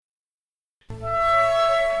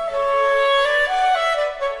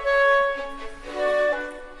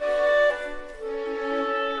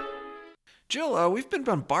Jill, we've been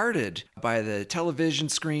bombarded by the television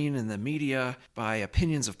screen and the media, by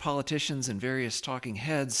opinions of politicians and various talking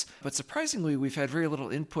heads, but surprisingly, we've had very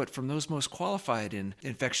little input from those most qualified in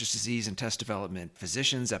infectious disease and test development: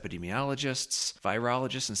 physicians, epidemiologists,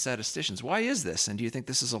 virologists, and statisticians. Why is this, and do you think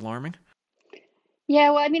this is alarming? Yeah,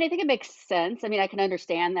 well, I mean, I think it makes sense. I mean, I can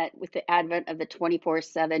understand that with the advent of the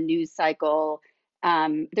 24/7 news cycle,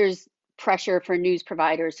 there's pressure for news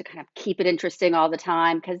providers to kind of keep it interesting all the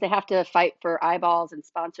time because they have to fight for eyeballs and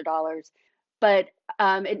sponsor dollars. But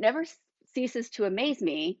it never ceases to amaze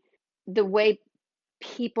me the way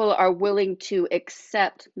people are willing to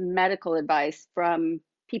accept medical advice from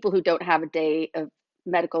people who don't have a day of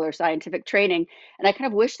medical or scientific training. And I kind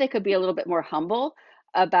of wish they could be a little bit more humble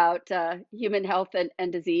about human health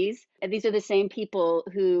and disease. And these are the same people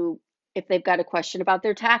who, if they've got a question about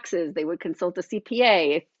their taxes, they would consult a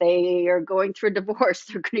CPA. If they are going through a divorce,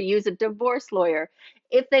 they're going to use a divorce lawyer.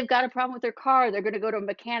 If they've got a problem with their car, they're going to go to a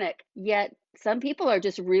mechanic. Yet some people are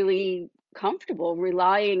just really comfortable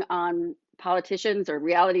relying on politicians or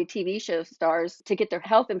reality TV show stars to get their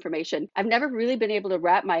health information. I've never really been able to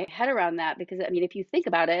wrap my head around that because, I mean, if you think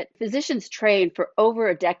about it, physicians train for over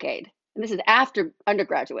a decade, and this is after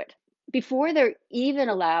undergraduate, before they're even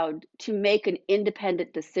allowed to make an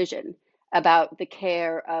independent decision about the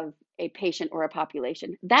care of a patient or a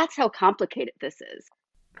population. That's how complicated this is.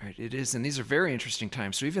 Right, it is, and these are very interesting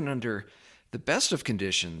times. So even under the best of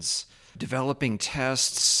conditions, developing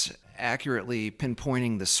tests, accurately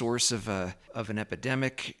pinpointing the source of an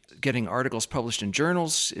epidemic, getting articles published in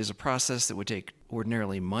journals is a process that would take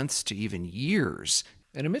ordinarily months to even years.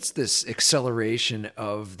 And amidst this acceleration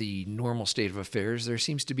of the normal state of affairs, there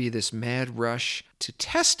seems to be this mad rush to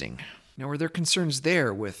testing. Now, are there concerns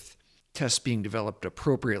there with tests being developed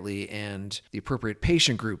appropriately and the appropriate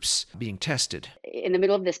patient groups being tested? In the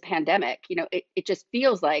middle of this pandemic, it just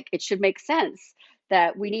feels like it should make sense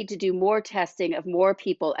that we need to do more testing of more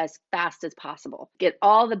people as fast as possible. Get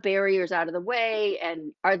all the barriers out of the way.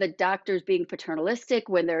 And are the doctors being paternalistic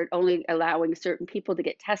when they're only allowing certain people to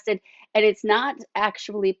get tested? And it's not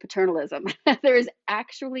actually paternalism. There is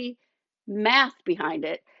actually math behind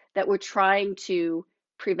it that we're trying to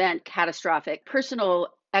prevent catastrophic personal,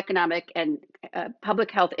 economic, and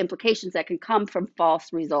public health implications that can come from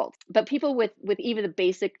false results. But people with even the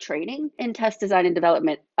basic training in test design and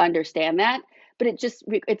development understand that. But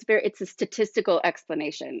it's a statistical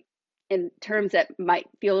explanation in terms that might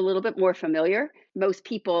feel a little bit more familiar. Most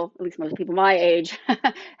people, at least most people my age,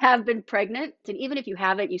 have been pregnant. And even if you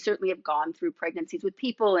haven't, you certainly have gone through pregnancies with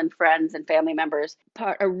people and friends and family members.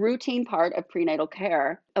 A routine part of prenatal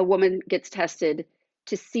care, a woman gets tested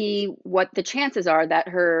to see what the chances are that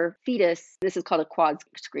her fetus, this is called a quad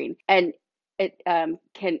screen, and it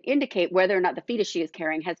can indicate whether or not the fetus she is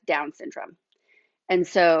carrying has Down syndrome. And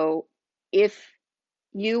so if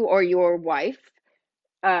you or your wife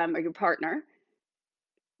or your partner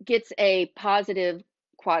gets a positive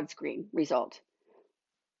quad screen result,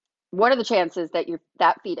 what are the chances that your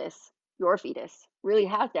fetus, really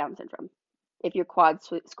has Down syndrome? If your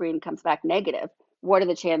screen comes back negative, what are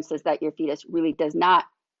the chances that your fetus really does not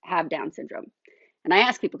have Down syndrome? And I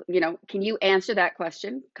ask people, can you answer that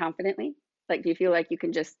question confidently? Like, do you feel like you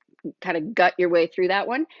can just kind of gut your way through that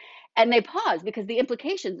one? And they pause because the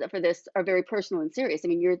implications for this are very personal and serious. I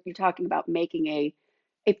mean, you're talking about making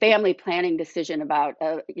a family planning decision about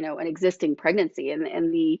an existing pregnancy,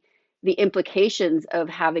 and the implications of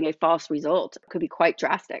having a false result could be quite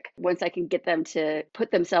drastic. Once I can get them to put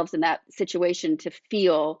themselves in that situation to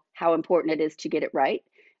feel how important it is to get it right,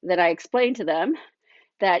 then I explain to them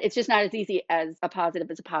that it's just not as easy as a positive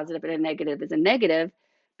is a positive and a negative is a negative,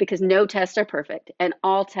 because no tests are perfect and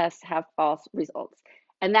all tests have false results.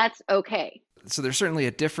 And that's okay. So there's certainly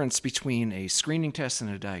a difference between a screening test and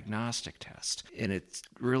a diagnostic test. And it's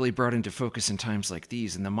really brought into focus in times like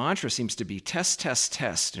these. And the mantra seems to be test, test,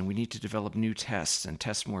 test. And we need to develop new tests and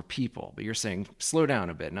test more people. But you're saying slow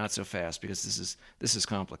down a bit, not so fast, because this is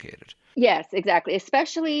complicated. Yes, exactly.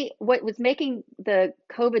 Especially what was making the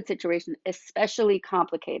COVID situation especially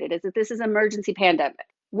complicated is that this is an emergency pandemic.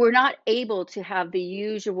 We're not able to have the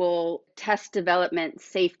usual test development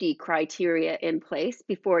safety criteria in place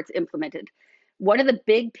before it's implemented. One of the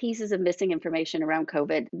big pieces of missing information around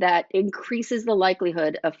COVID that increases the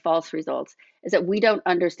likelihood of false results is that we don't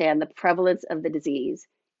understand the prevalence of the disease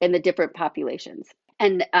in the different populations.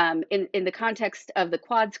 And in the context of the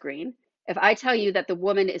quad screen, if I tell you that the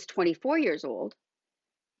woman is 24 years old,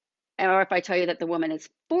 or if I tell you that the woman is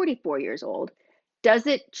 44 years old, does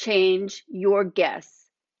it change your guess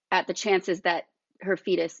at the chances that her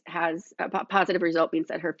fetus has a positive result means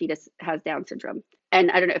that her fetus has Down syndrome?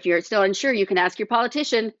 And I don't know if you're still unsure, you can ask your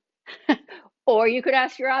politician. Or you could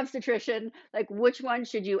ask your obstetrician, like, which one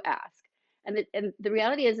should you ask? And the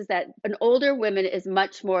reality is that an older woman is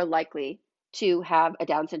much more likely to have a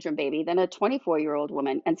Down syndrome baby than a 24-year-old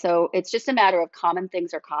woman. And so it's just a matter of common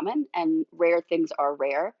things are common and rare things are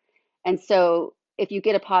rare. And so if you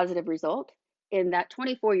get a positive result in that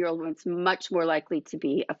 24-year-old woman, it's much more likely to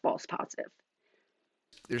be a false positive.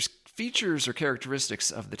 There's features or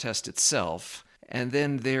characteristics of the test itself, and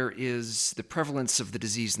then there is the prevalence of the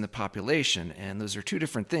disease in the population. And those are two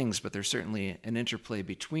different things, but there's certainly an interplay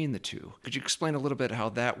between the two. Could you explain a little bit how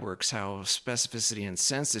that works, how specificity and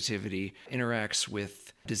sensitivity interacts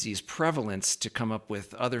with disease prevalence to come up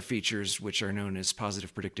with other features which are known as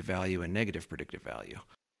positive predictive value and negative predictive value?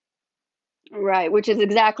 Right, which is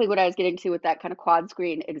exactly what I was getting to with that kind of quad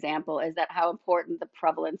screen example, is that how important the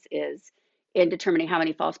prevalence is in determining how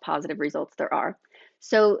many false positive results there are.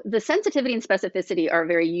 So the sensitivity and specificity are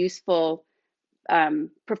very useful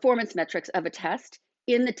performance metrics of a test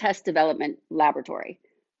in the test development laboratory,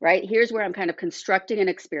 right? Here's where I'm kind of constructing an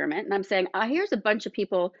experiment and I'm saying, here's a bunch of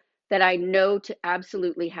people that I know to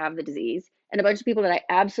absolutely have the disease and a bunch of people that I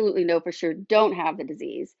absolutely know for sure don't have the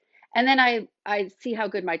disease. And then I see how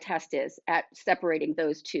good my test is at separating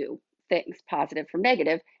those two things, positive from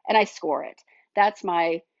negative, and I score it. That's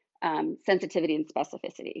my sensitivity and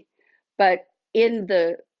specificity. But in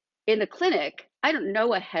the clinic, I don't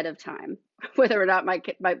know ahead of time whether or not my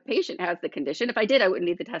patient has the condition. If I did, I wouldn't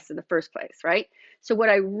need the test in the first place, right? So what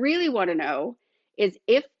I really want to know is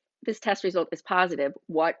if this test result is positive,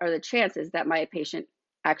 what are the chances that my patient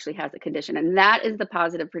actually has the condition? And that is the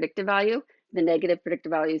positive predictive value. The negative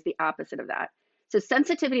predictive value is the opposite of that. So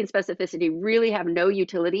sensitivity and specificity really have no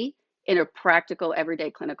utility in a practical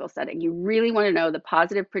everyday clinical setting. You really want to know the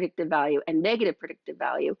positive predictive value and negative predictive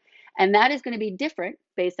value. And that is going to be different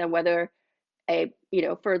based on whether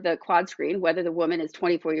for the quad screen, whether the woman is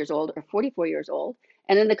 24 years old or 44 years old.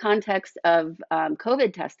 And in the context of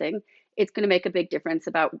COVID testing, it's going to make a big difference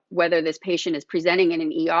about whether this patient is presenting in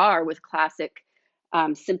an ER with classic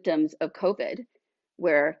symptoms of COVID,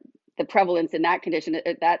 where the prevalence in that condition,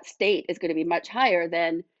 that state is going to be much higher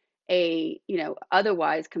than a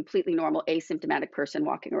otherwise completely normal asymptomatic person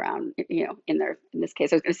walking around, in this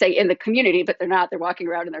case I was going to say in the community, but they're walking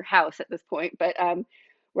around in their house at this point. But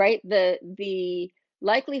right, the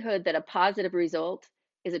likelihood that a positive result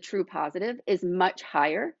is a true positive is much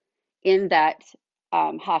higher in that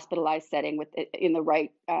hospitalized setting in the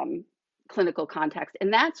right clinical context.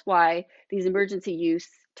 And that's why these emergency use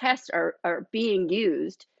tests are being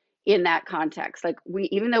used in that context. Like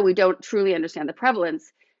even though we don't truly understand the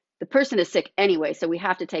prevalence, the person is sick anyway, so we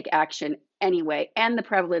have to take action anyway, and the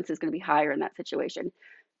prevalence is going to be higher in that situation.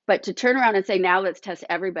 But to turn around and say, now let's test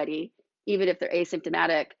everybody, even if they're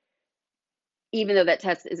asymptomatic, even though that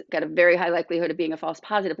test has got a very high likelihood of being a false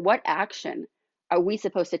positive, what action are we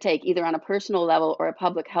supposed to take, either on a personal level or a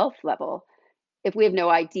public health level, if we have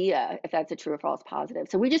no idea if that's a true or false positive?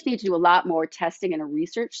 So we just need to do a lot more testing in a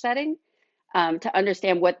research setting to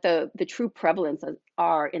understand what the true prevalences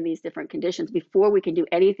are in these different conditions before we can do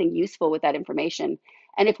anything useful with that information.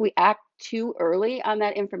 And if we act too early on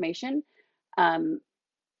that information,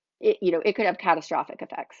 it could have catastrophic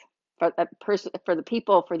effects for the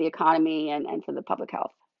people, for the economy, and for the public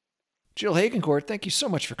health. Jill Hagencourt, thank you so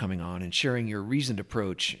much for coming on and sharing your reasoned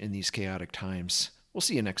approach in these chaotic times. We'll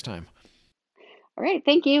see you next time. All right,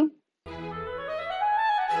 thank you.